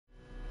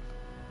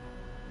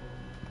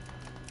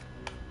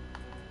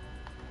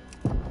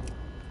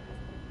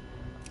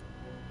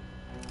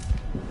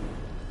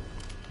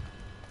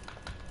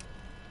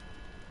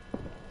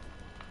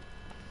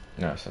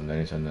stanno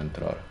iniziando a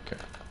entrare, ok.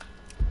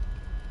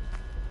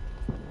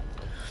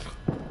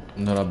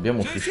 Non abbiamo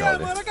ufficiali.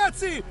 Ci siamo,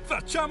 ragazzi!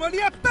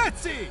 Facciamoli a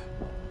pezzi!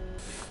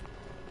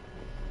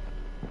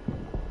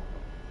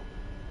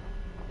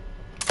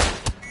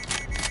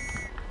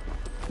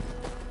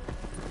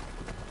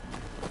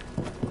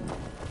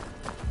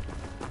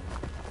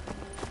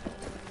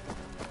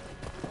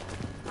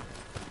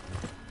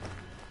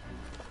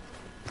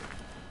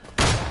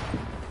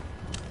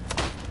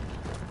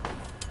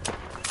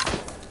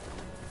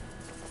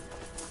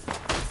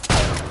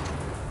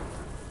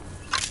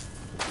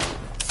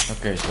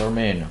 Ok, storm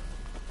in.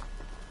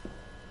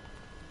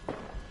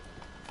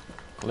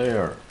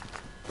 Clear.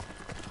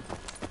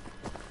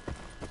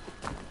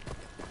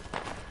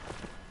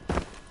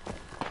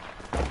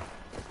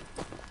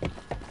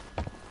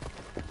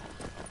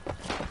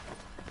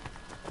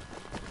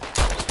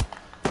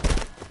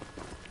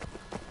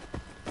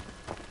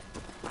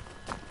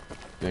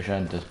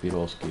 Piacente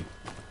Spiroschi.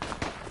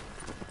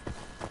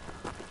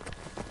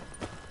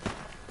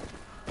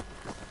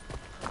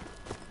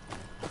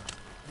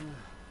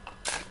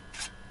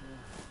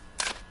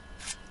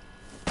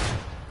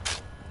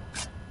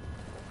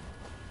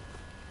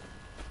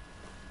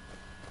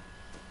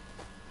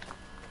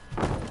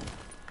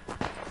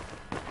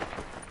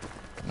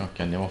 Ok,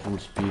 andiamo full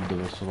speed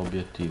verso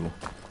l'obiettivo.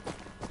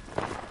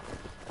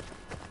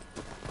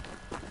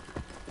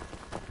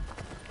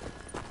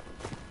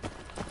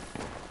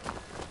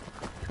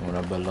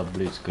 Una bella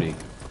blitzkrieg.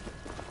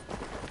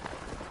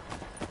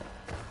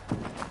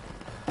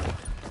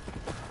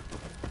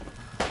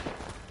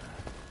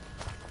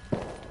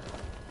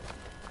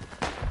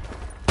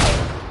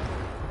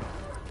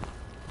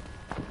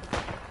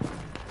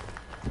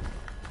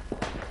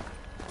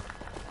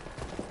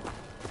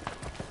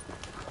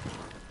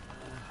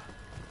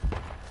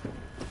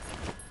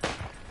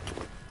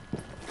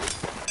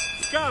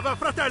 Scava,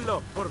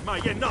 fratello!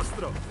 Ormai è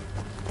nostro!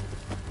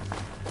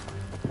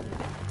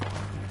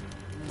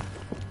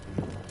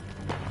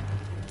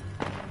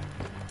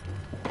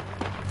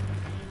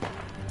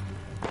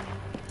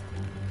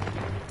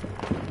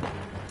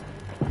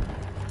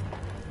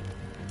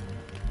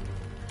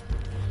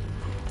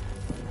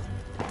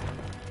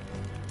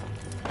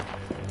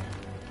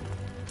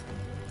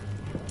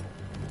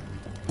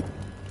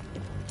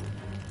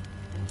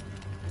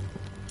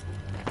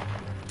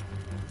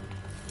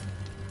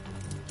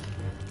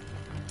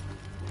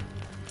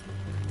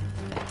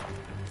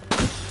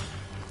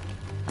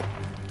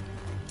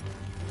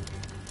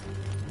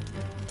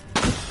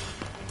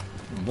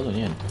 Non vedo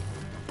niente.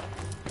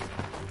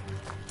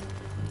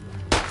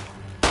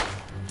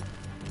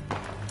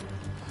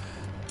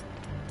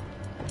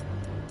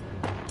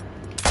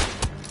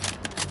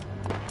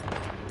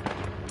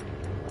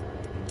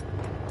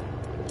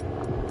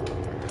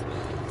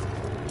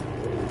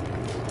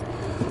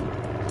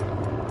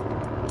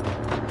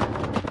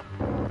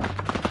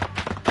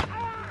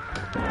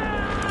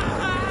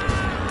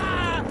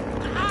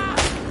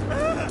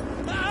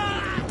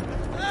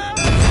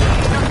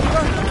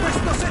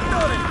 Questo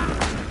settore!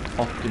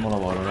 Ottimo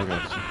lavoro,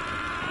 ragazzi.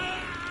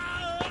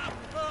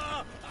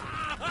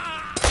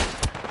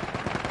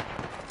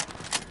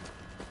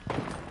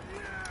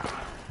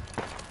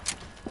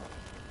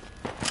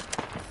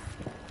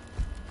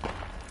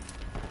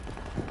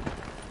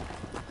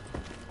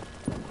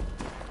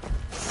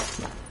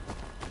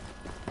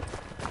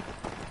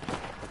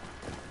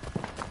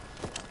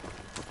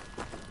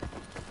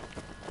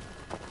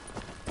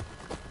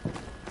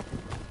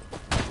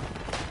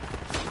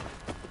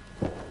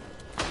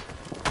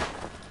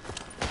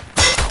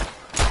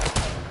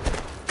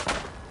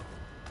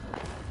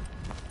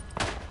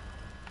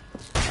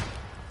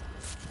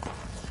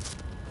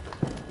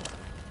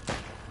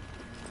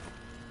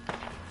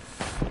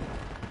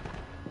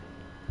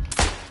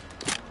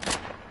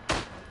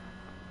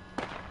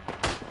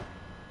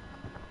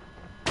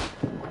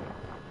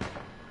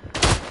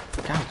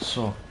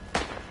 Cazzo!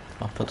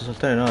 Ha fatto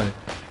saltare noi.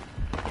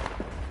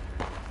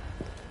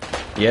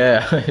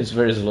 Yeah, it's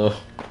very slow.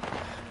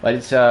 But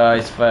it's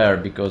fair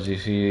because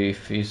if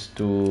he's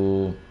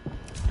too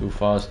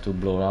fast to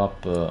blow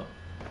up,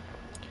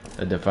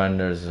 the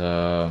defenders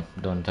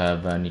don't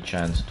have any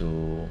chance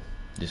to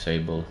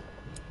disable.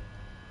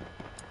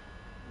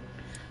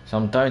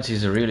 Sometimes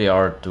it's really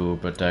hard to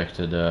protect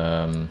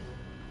the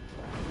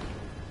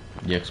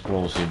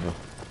explosive.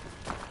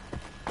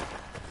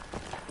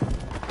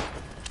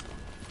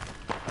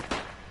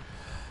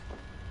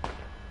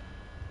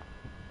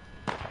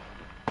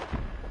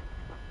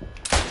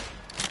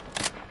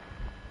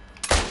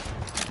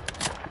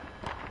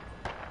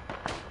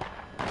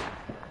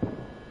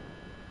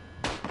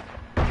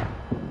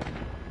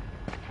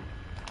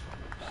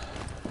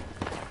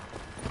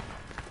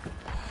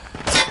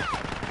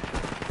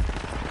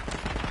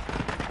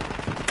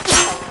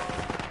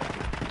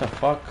 What the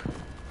fuck?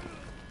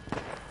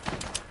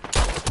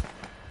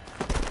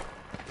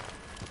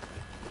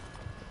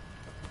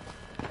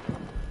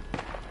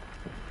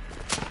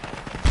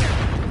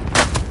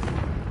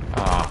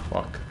 Ah,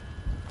 fuck.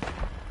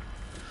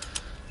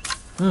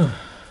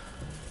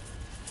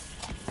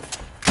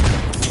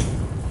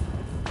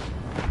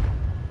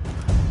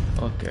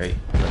 Okay,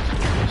 let's do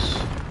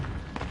this.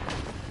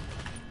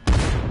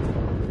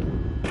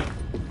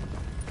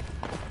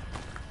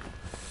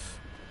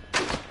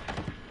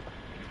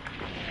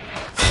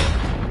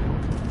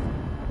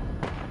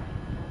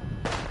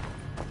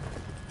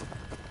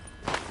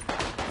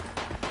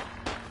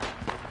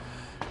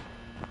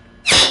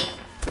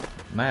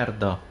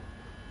 Merda.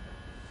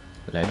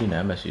 Lady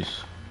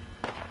Nemesis.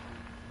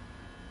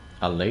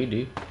 A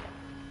lady?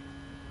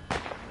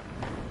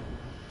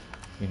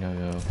 In a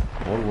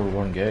World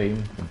War I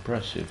game?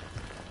 Impressive.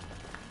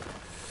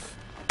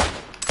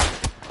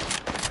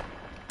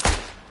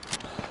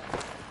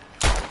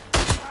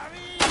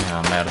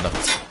 Ah, merda.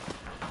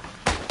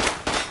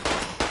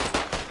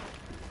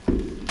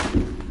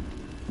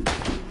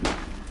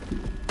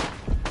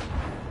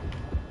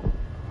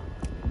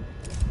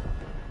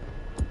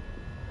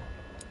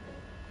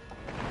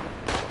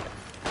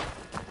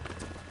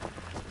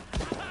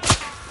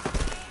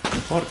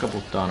 Porca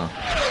puttana.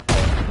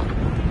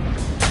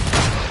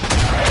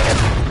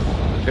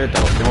 Aspetta,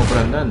 lo stiamo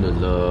prendendo il...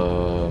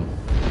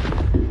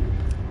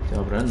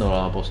 Stiamo prendendo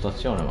la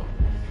postazione, ma...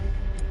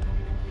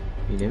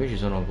 I nemici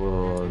sono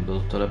da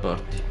tutte le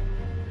parti.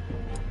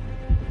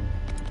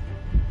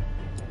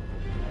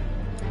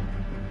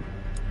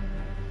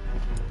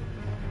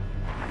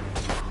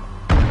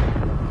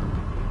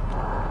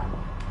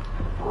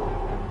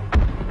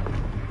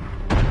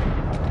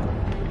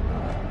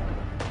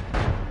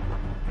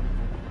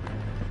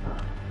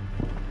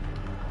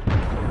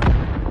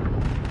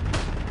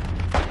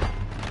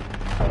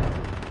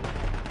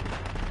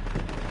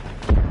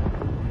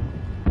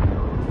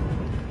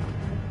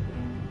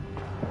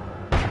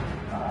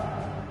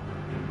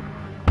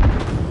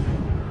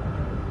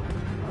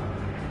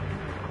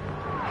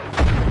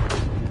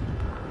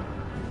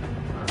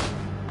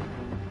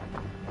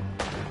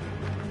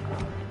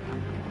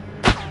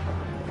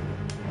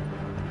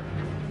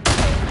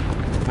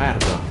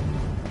 Merda.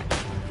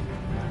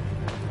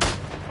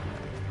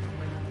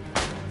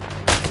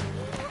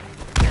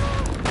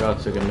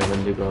 Grazie che mi hai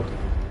vendicato.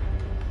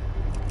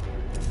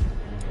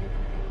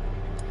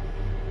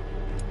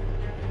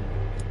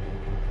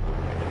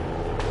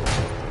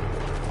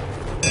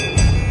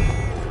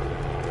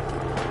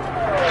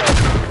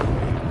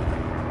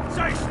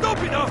 Sei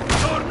stupido!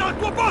 Torna al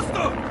tuo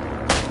posto!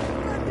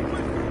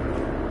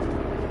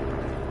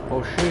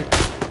 Oh shit.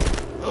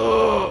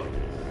 Oh.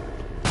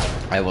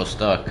 I was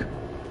stuck.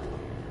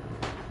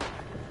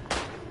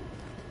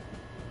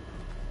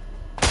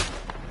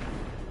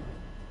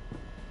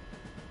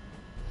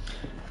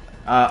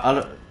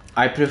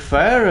 I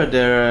prefer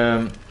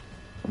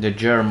the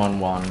German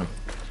one,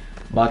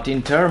 but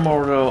in terms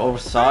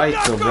of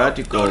size of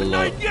reticle,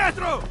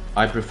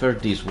 I prefer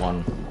this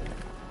one.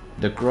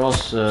 The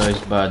cross is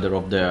better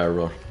of the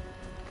error,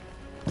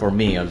 for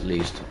me at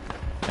least.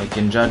 I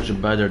can judge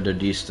better the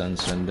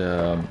distance and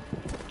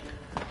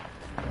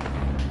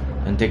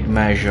take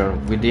measure.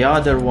 With the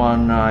other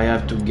one, I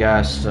have to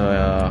guess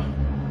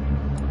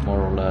more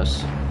or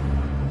less.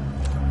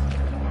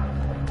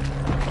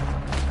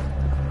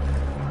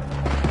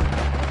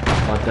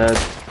 But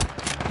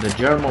the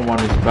German one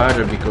is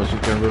better because you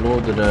can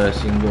reload the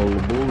single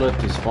bullet,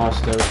 it's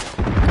faster,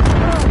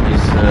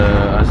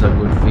 has a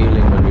good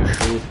feeling when you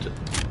shoot.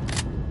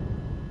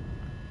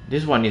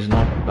 This one is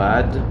not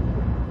bad.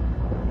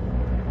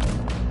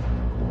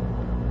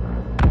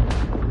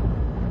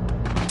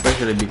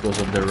 Especially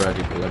because of the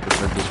reticle, I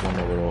prefer this one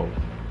overall.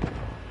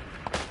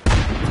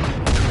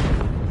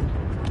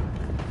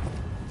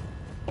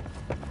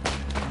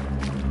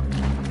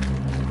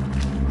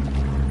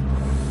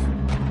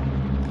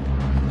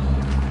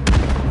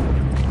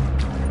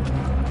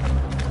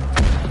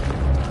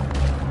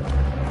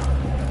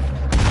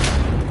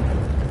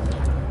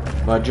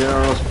 But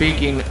generally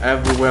speaking,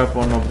 every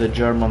weapon of the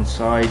German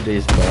side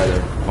is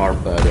better, far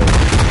better.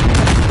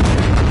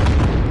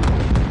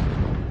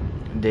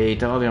 The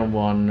Italian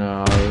one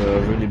are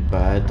really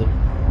bad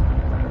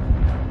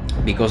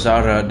because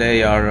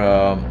they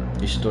are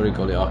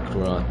historically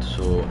accurate.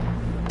 So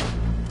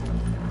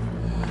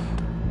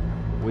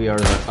we are,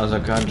 as a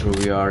country,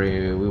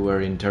 we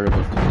were in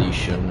terrible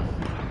condition,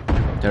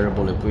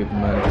 terrible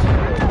equipment.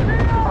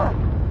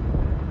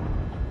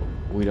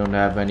 We don't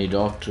have any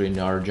doctrine.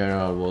 Our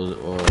general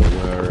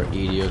were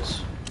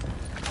idiots.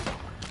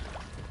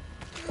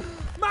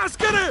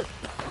 Maschere!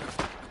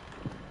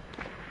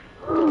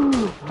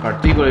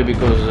 Particularly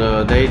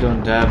because they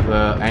don't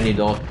have any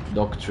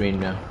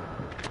doctrine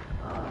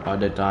at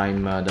the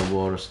time the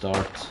war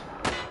starts.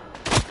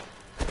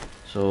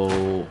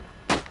 So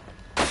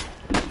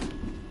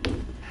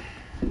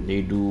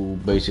they do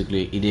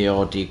basically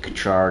idiotic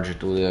charge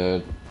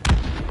to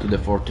the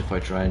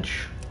fortified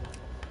trench.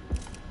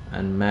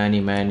 And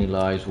many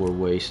lives were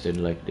wasted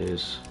like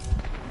this.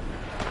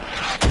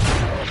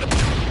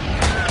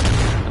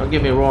 Don't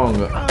get me wrong,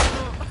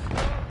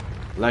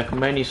 like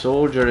many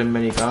soldiers in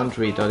many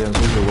countries, Italian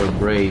soldiers were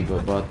brave,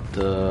 but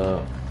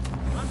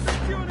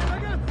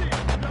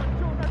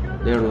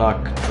they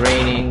lack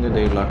training,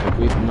 they lack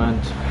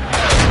equipment.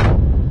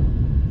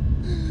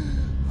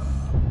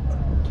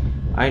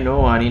 I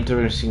know an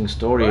interesting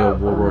story of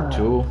World War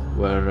II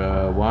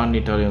where one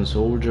Italian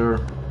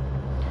soldier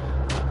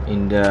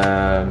in the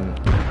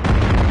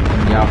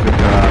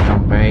Africa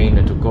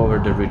campaign to cover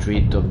the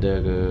retreat of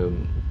the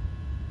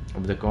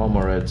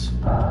comrades.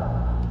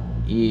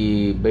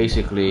 He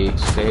basically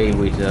stayed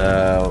with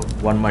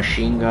one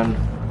machine gun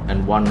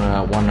and one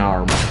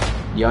arm.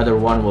 The other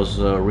one was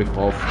ripped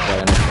off by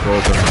an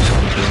explosion or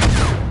something.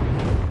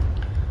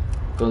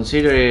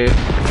 Consider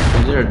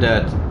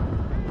that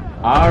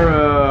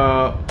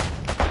our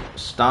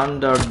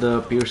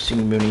standard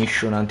piercing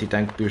munition,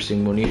 anti-tank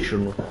piercing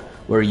munition,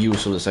 were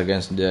useless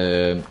against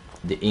the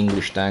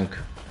English tank.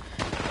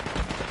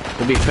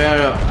 To be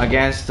fair,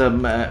 against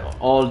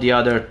all the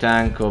other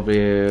tank of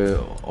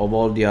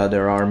all the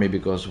other army,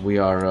 because we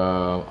are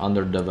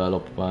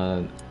underdeveloped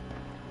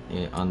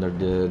under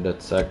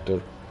that sector.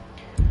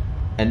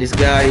 And this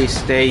guy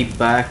stayed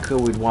back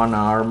with one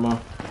arm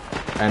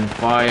and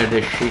fired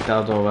the shit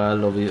out of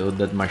hell of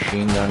that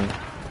machine gun.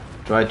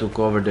 Tried to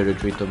cover the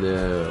retreat of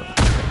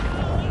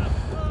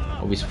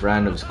his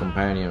friend, of his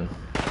companion.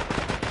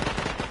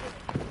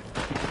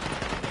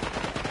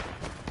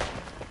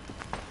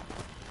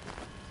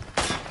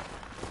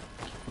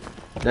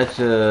 That's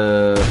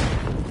the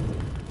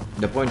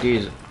point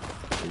is,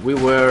 we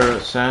were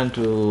sent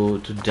to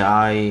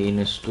die in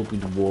a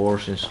stupid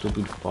wars and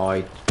stupid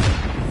fight,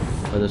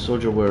 but the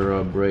soldiers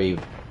were brave.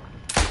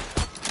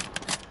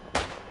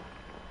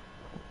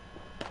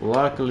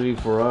 Luckily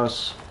for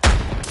us,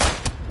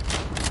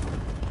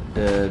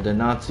 the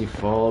Nazi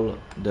fall,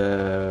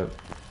 the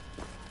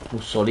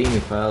Mussolini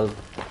fell.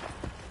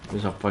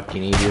 He's a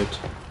fucking idiot.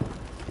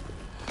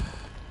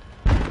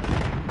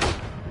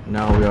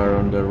 Now we are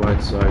on the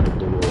right side of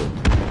the world.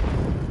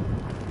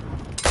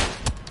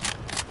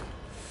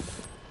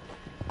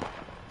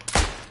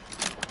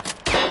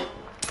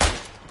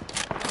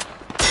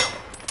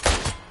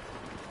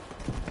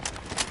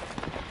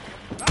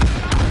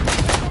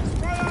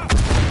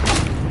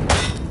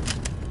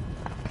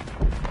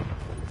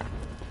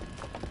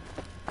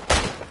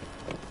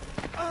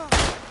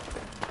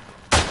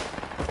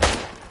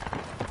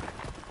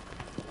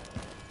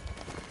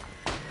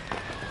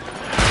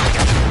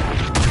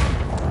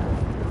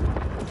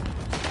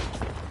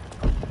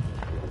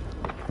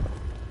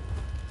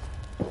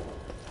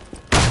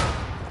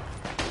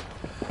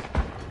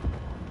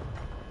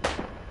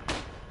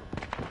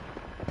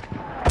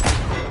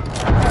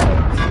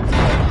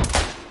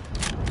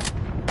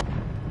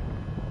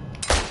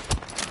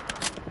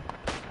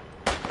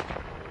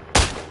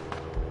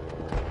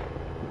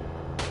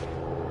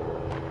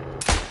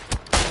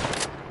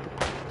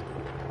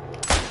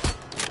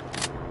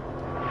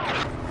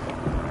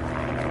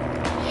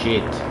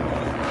 Shit.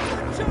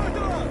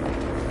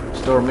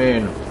 Storm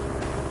in.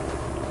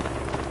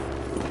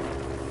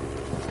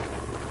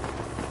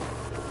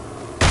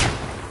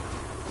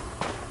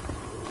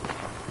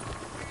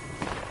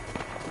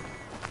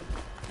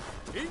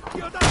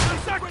 Inchiodate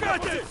in quella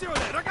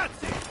posizione,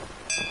 ragazzi!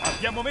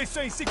 Abbiamo messo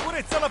in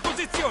sicurezza la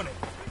posizione!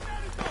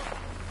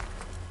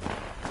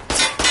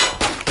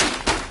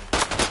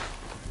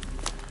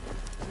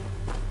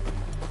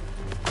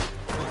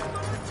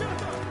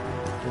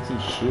 What's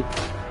this shit?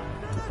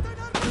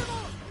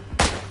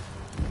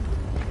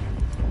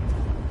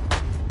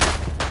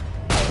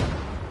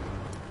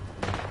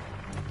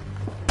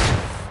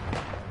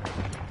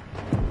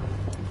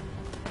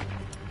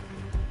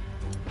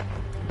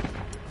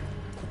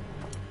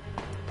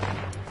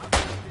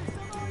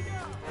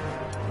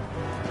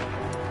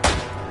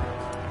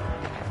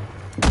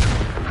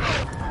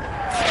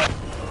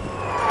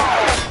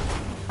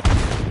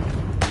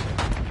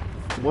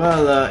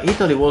 Well,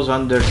 Italy was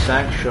under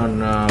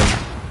sanction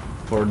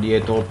for the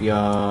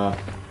Ethiopian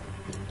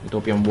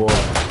war,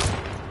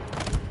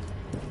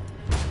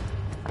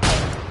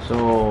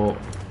 so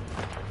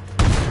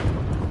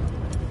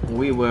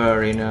we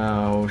were in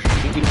a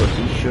shitty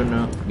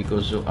position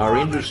because our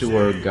industry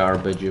were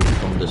garbage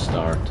from the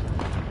start.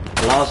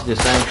 Plus, the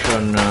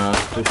sanction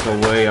took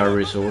away our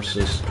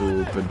resources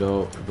to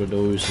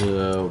produce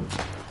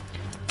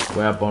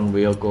weapon,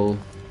 vehicle,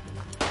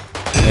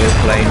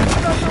 airplane.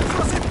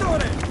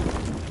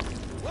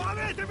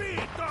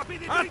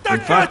 In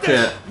fact,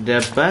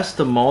 the best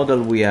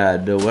model we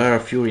had were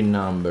few in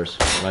numbers,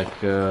 like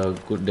the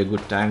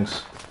good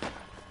tanks.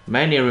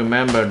 Many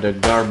remember the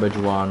garbage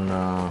one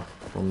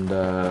from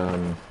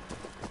the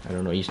I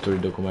don't know, history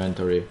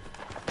documentary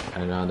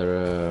and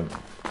other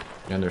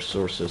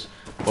sources.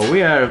 But we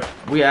had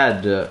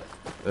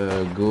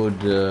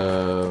good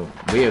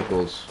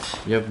vehicles.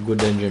 We have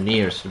good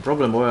engineers. The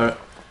problem were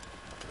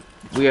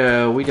we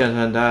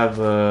didn't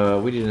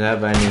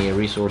have any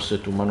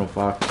resources to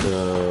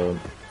manufacture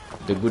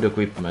the good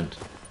equipment.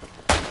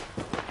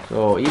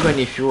 So even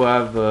if you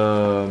have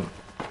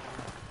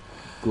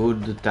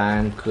good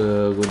tank,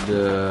 good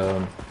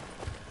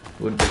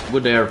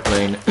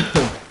airplane,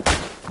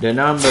 the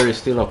number is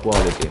still a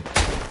quality.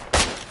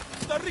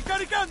 Sto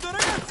ricaricando,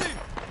 ragazzi!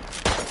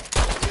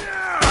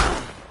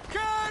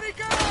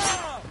 Carica!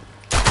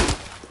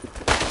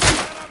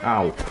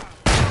 Ow.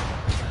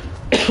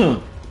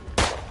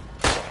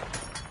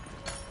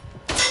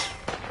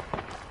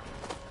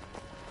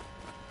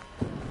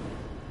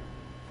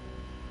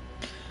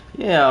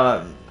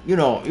 Yeah, you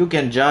know, you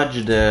can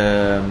judge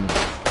the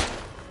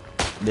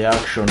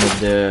action of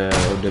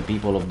the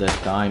people of that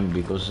time,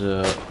 because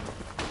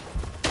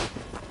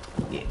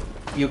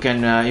you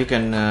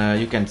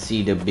can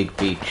see the big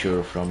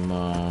picture from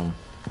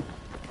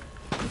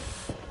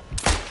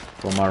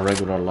our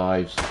regular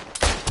lives.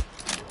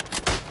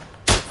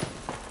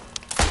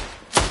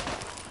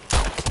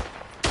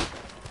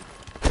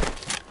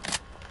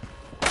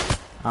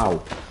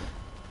 Ow.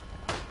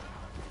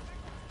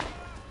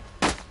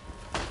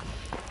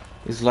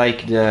 It's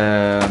like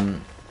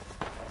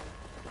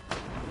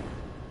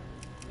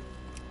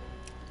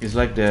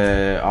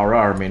our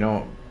army, you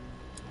know.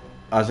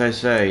 As I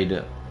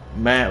said,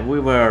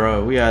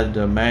 we had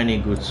many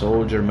good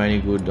soldiers, many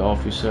good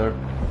officers,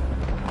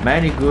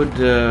 many good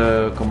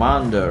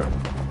commander,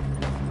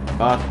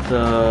 but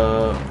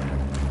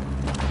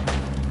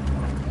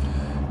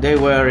they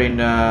were in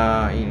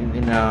a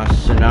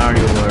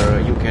scenario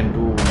where you can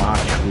do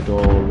much with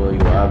all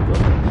you have.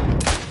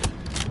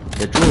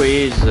 The truth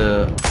is,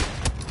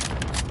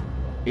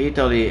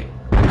 Italy,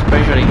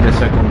 especially in the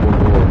Second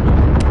World War,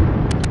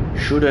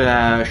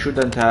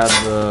 shouldn't have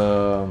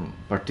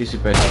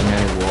participated in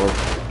any war,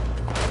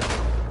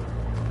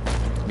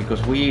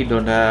 because we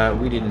didn't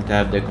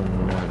have the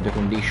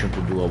condition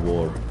to do a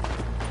war.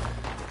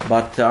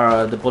 But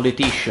the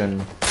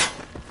politicians,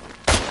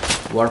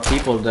 who are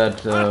people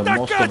that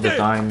most of the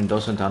time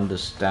doesn't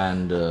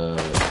understand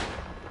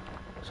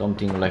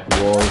something like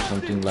war,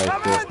 something like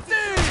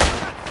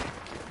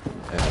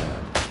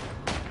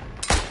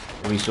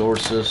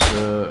resources,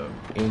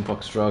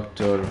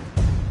 infrastructure,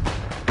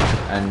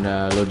 and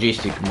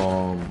logistic.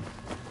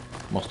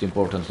 Most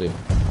importantly,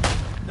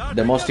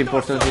 the most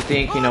important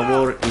thing in a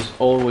war is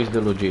always the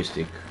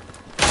logistic,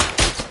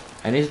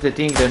 and it's the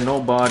thing that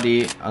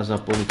nobody as a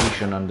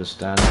politician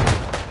understands.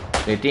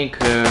 They think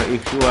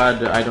if you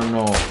had, I don't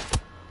know,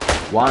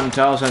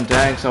 1,000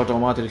 tanks,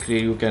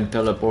 automatically you can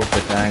teleport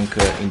the tank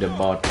in the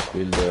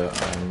battlefield,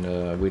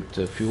 and with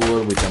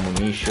fuel, with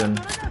ammunition,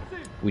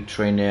 with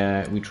training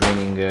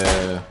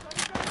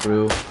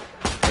crew.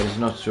 That is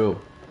not true.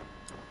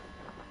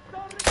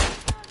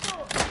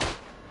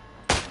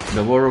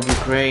 The war of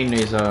Ukraine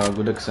is a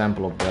good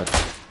example of that.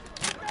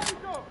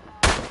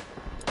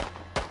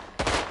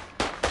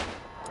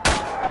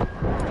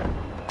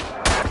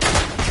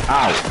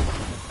 Ow!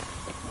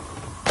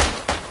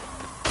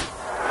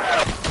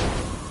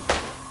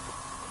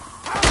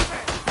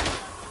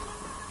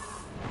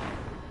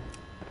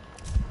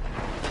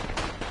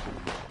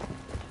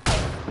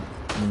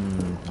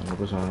 Hanno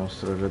preso la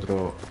nostra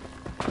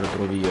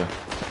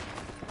retrovia.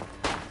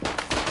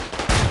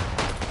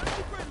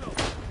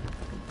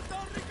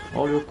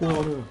 Olio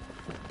cuore!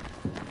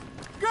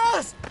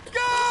 Gas!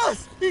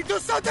 Gas!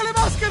 Indossate le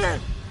maschere!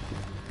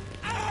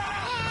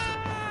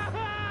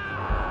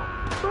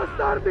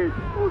 Bastardi!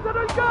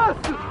 Usano il gas!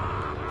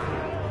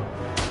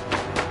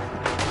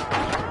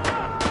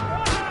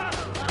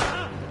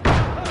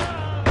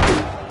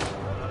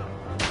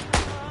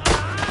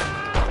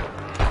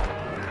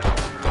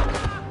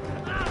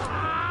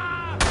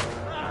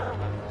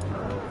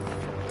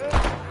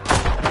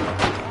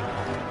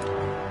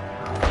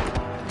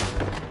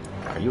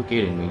 Are you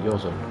kidding me,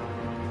 Joseph?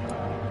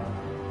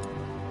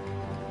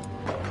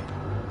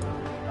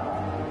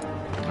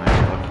 I'm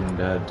fucking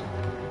dead.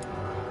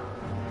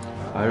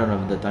 I don't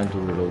have the time to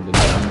reload the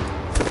gun.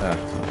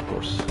 Of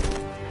course.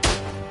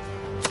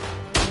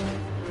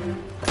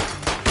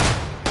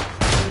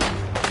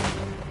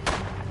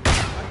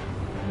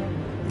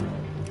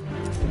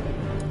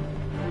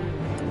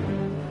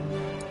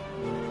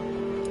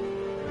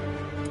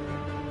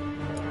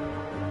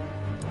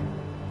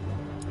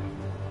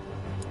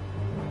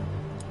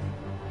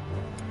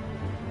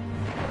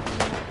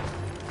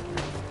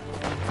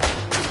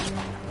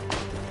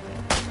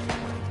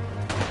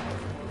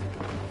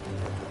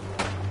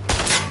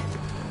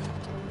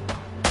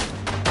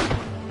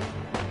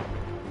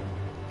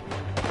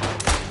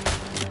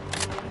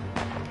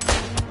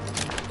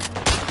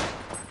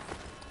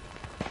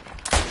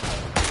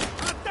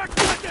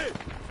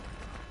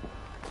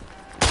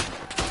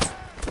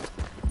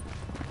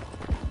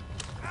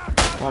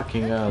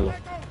 Fucking hell.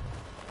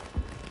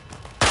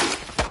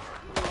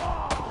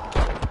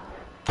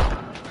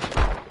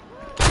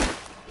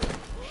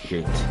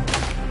 Shit.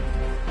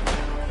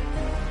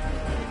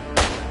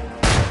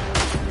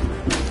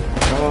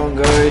 Come on,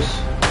 guys.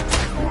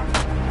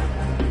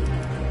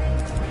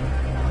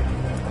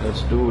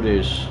 Let's do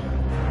this.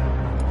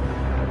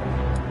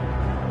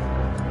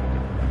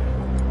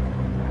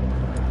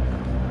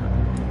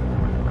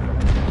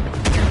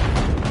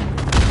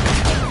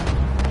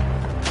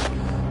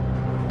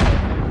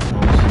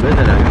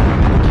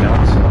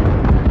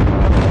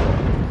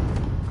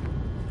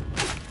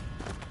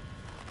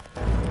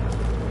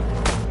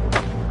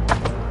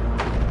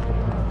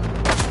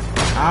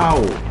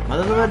 Au! Ma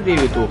da dove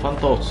arrivi tu,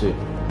 Fantozzi?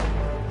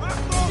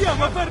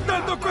 Stiamo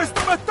perdendo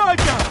questa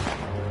battaglia!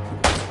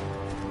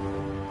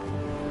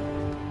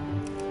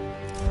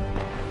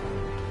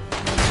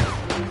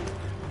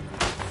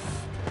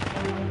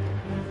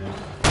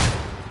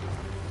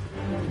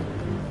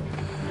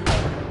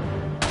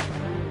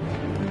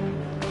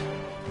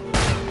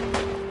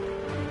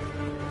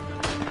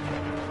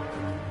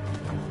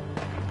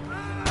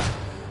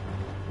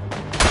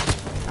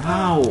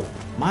 Au!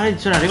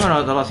 Maledizione,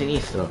 arrivano dalla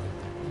sinistra.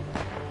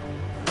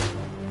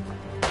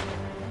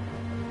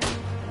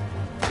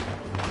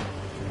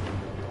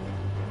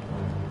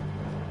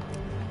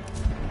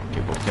 Ok,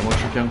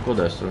 portiamoci fianco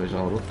destro, mi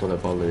sono rotto le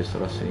palle di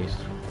stare a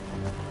sinistra.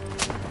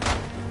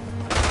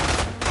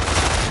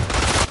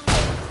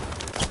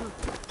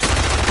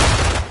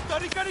 Sto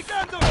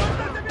ricaricando!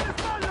 Guardatevi le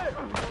spalle!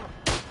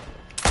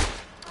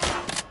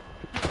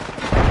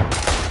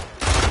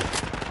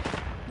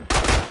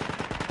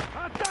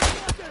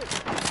 Attaccate!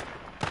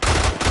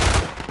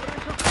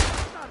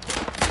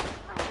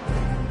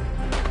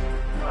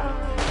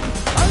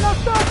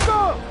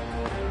 All'attacco!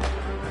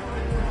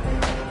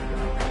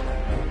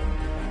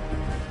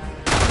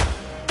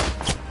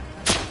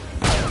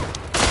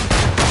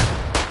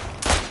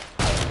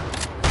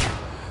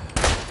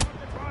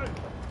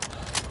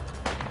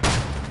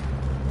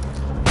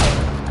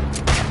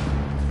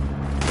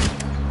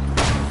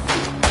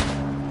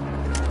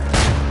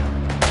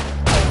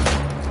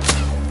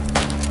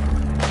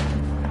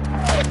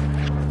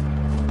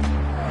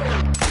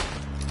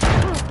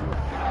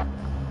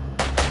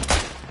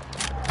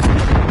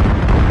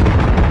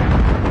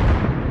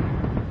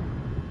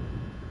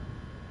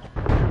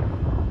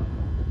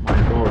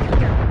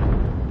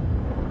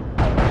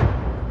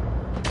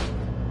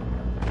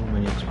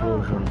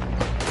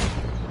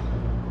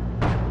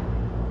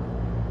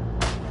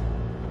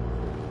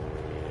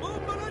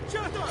 Bomba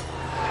lanciata!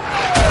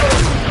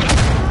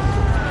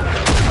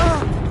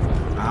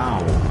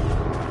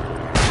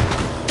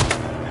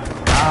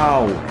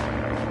 Ow!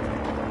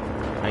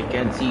 I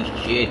can't see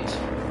shit.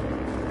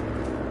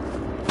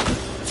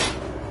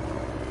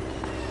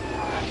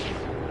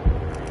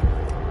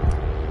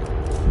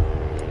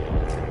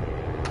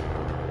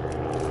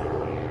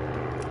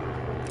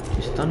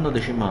 Ci stanno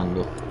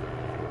decimando.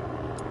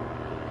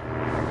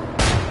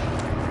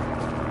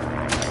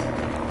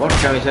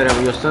 Porca miseria,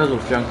 voglio stare sul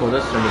fianco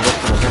destro e mi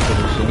portano sempre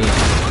sul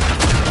sinistro.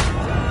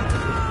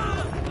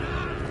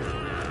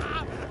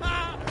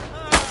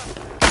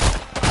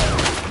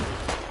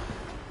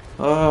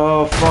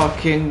 Oh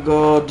fucking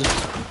god. I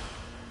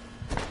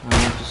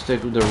want to stay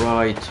to the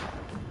right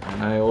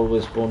and I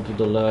always spawn to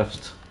the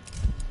left.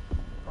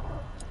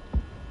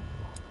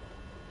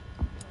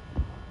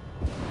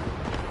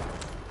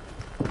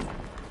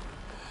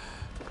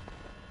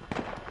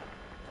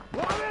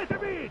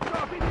 Muovetevi,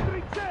 tropi di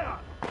trincea!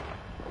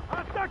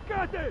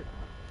 Attaccate!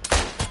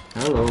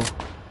 Hello.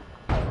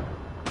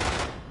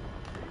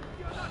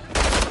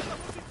 La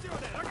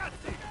posizione,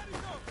 ragazzi!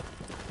 Carico!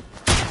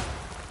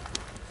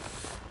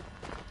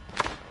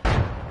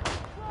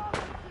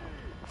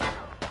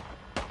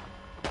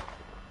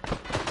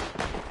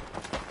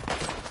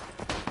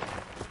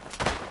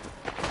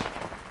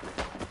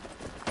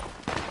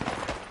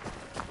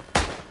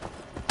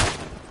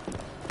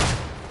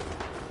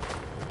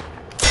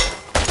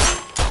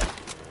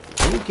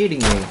 Are you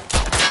kidding me?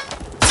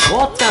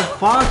 What the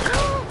fuck?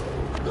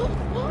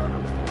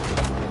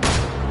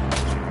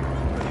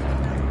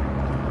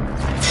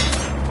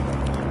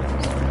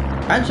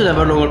 Penso di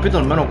averlo colpito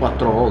almeno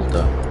 4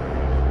 volte.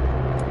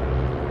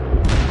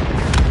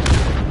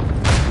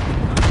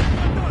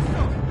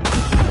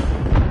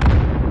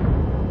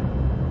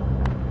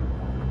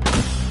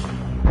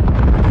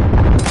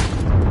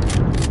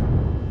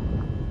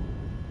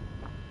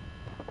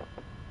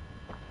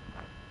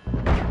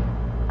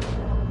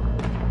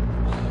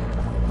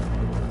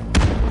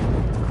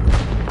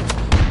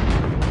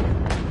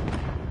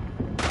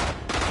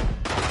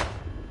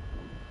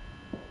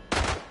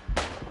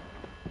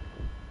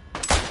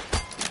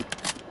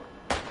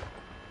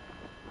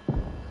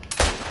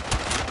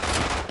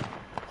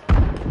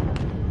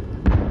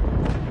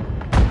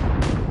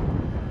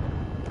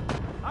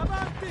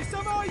 Avanti,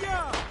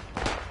 Savoia!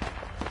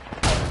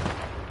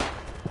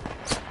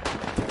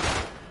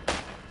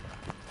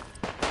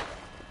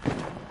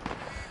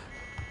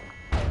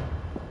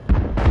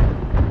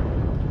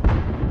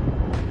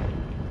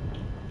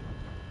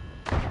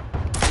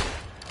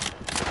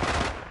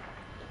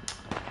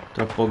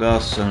 Troppo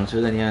gas, non si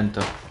vede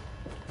niente.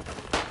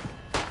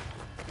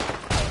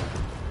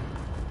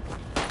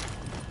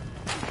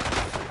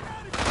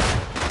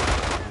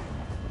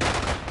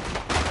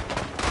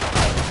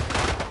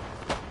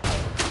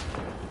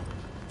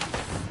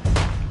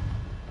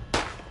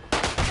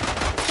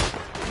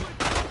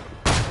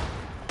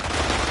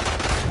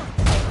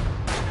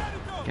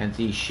 Can't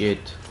see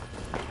shit.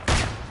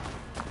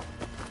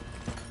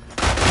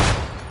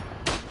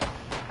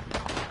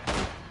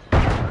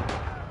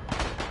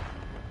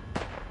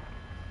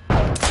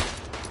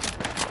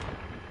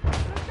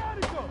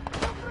 Carico!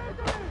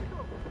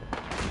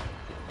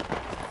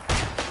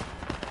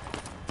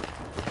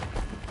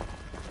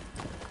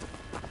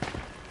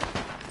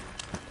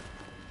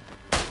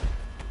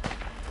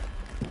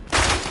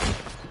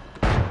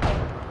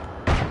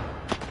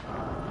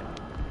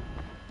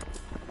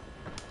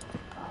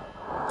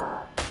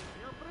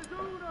 Ne ho preso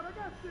uno,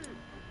 ragazzi!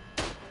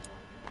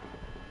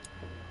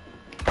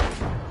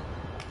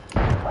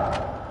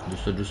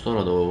 Giusto, giusto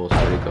ora dovevo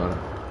scaricare.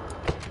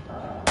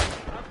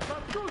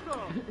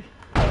 Abbattuto!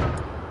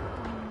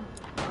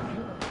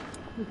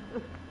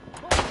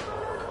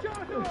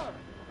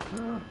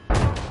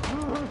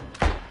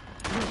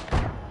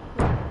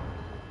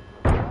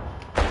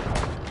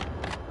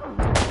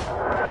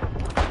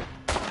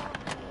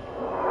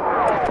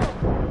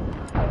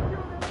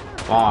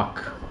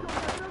 Fuck.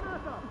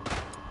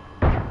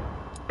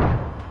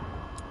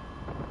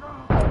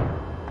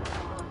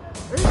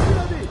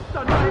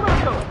 Stanno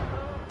arrivando!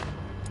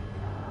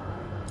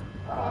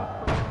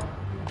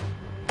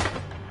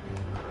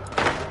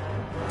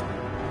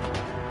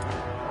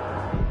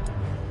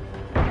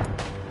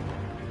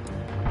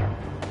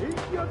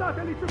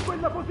 Inchiodateli su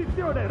quella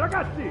posizione,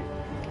 ragazzi!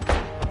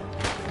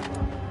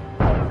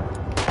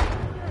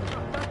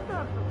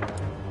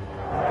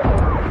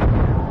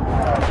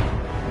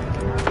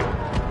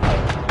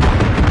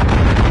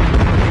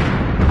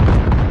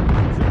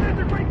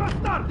 Uccidete quei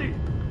bastardi!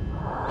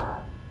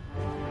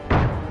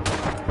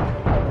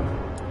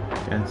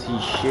 Can't see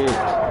shit.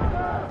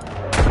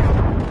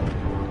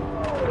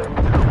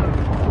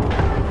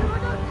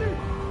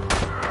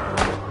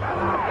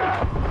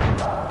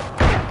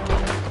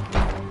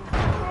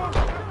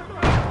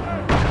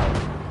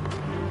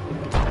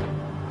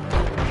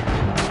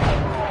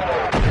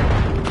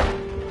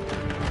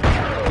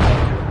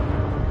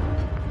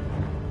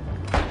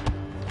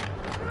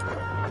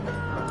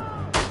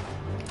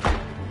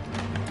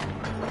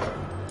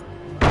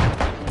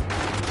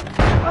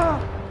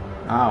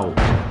 Au.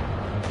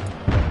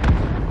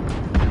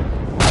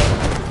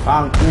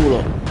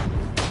 Fanculo.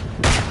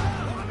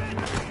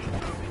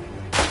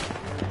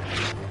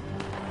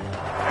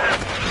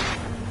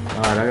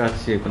 Ah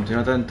ragazzi,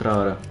 continuate a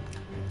entrare.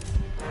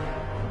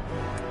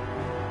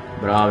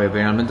 Bravi,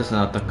 finalmente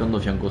stanno attaccando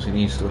fianco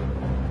sinistro.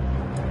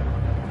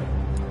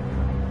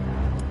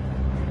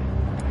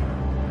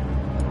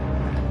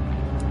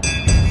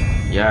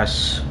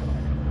 Yes.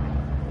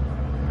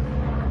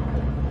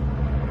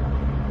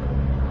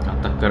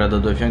 Attaccare da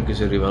due fianchi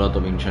si è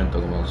rivelato vincente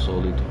come al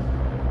solito.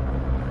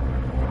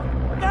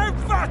 Ben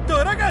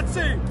fatto,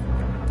 ragazzi!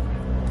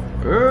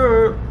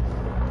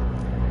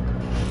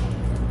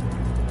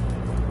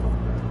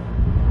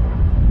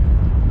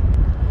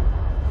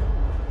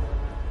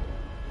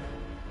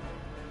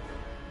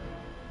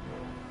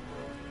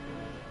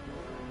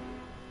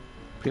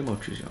 Prima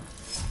uccisione.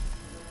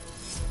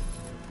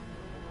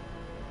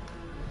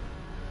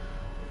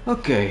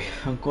 Ok,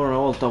 ancora una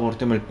volta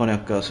portiamo il pane a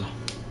casa.